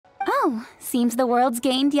Oh, seems the world's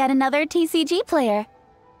gained yet another TCG player.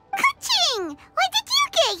 Keqing! When did you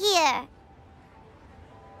get here?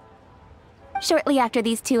 Shortly after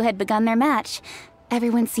these two had begun their match,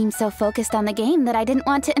 everyone seemed so focused on the game that I didn't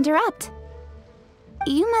want to interrupt.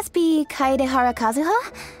 You must be Kaedehara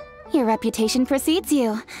Kazuha? Your reputation precedes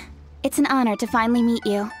you. It's an honor to finally meet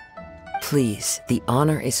you. Please, the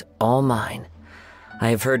honor is all mine. I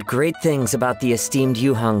have heard great things about the esteemed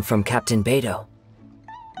Yuheng from Captain Beidou.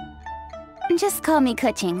 Just call me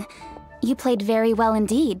Keqing. You played very well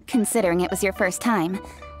indeed, considering it was your first time.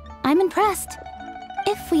 I'm impressed.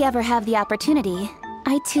 If we ever have the opportunity,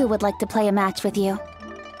 I too would like to play a match with you.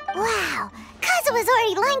 Wow! Kazuah's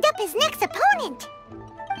already lined up his next opponent!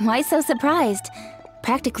 Why so surprised?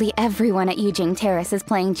 Practically everyone at Yujing Terrace is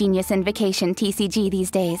playing Genius Invocation TCG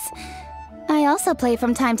these days. I also play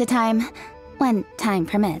from time to time, when time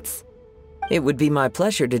permits. It would be my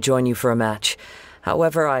pleasure to join you for a match.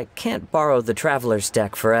 However, I can't borrow the Traveler's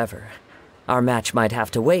deck forever. Our match might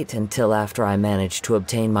have to wait until after I manage to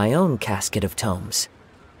obtain my own casket of tomes.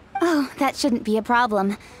 Oh, that shouldn't be a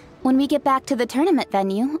problem. When we get back to the tournament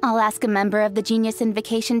venue, I'll ask a member of the Genius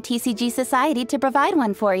Invocation TCG Society to provide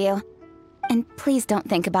one for you. And please don't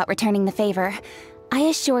think about returning the favor. I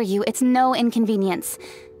assure you it's no inconvenience.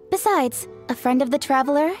 Besides, a friend of the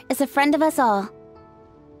Traveler is a friend of us all.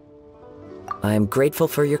 I am grateful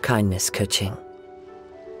for your kindness, Keqing.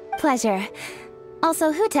 Pleasure.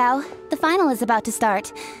 Also, Hu Tao, the final is about to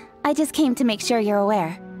start. I just came to make sure you're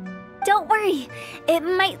aware. Don't worry. It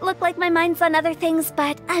might look like my mind's on other things,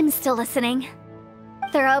 but I'm still listening.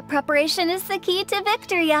 Thorough preparation is the key to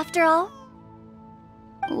victory, after all.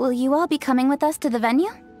 Will you all be coming with us to the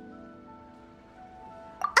venue?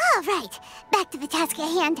 All right, back to the task at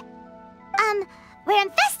hand. We're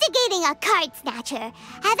investigating a card snatcher. Have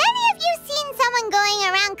any of you seen someone going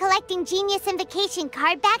around collecting Genius Invocation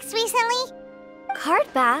card backs recently?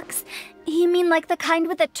 Card backs? You mean like the kind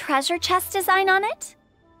with a treasure chest design on it?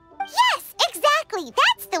 Yes, exactly!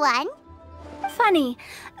 That's the one! Funny,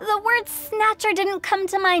 the word snatcher didn't come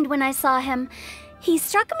to mind when I saw him. He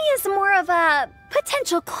struck me as more of a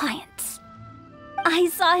potential client. I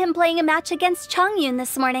saw him playing a match against Chongyun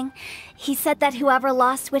this morning. He said that whoever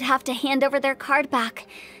lost would have to hand over their card back.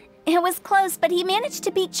 It was close, but he managed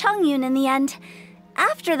to beat Chongyun in the end.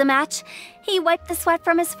 After the match, he wiped the sweat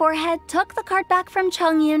from his forehead, took the card back from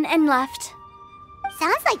Chongyun, and left.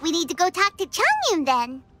 Sounds like we need to go talk to Chongyun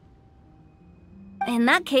then. In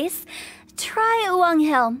that case, try Uwang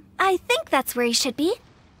Hill. I think that's where he should be.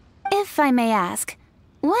 If I may ask,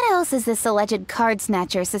 what else is this alleged card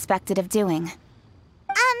snatcher suspected of doing?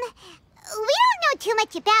 We don't know too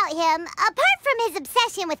much about him, apart from his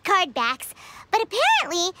obsession with card backs. But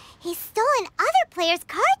apparently, he's stolen other players'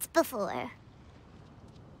 cards before.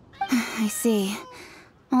 I see.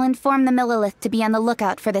 I'll inform the Millilith to be on the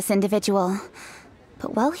lookout for this individual.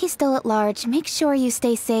 But while he's still at large, make sure you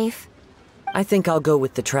stay safe. I think I'll go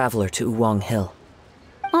with the Traveler to Uwang Hill.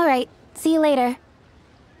 All right, see you later.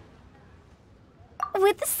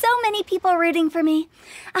 With so many people rooting for me,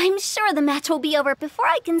 I'm sure the match will be over before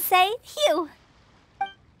I can say phew.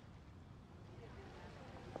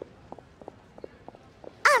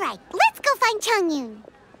 All right, let's go find Chongyun.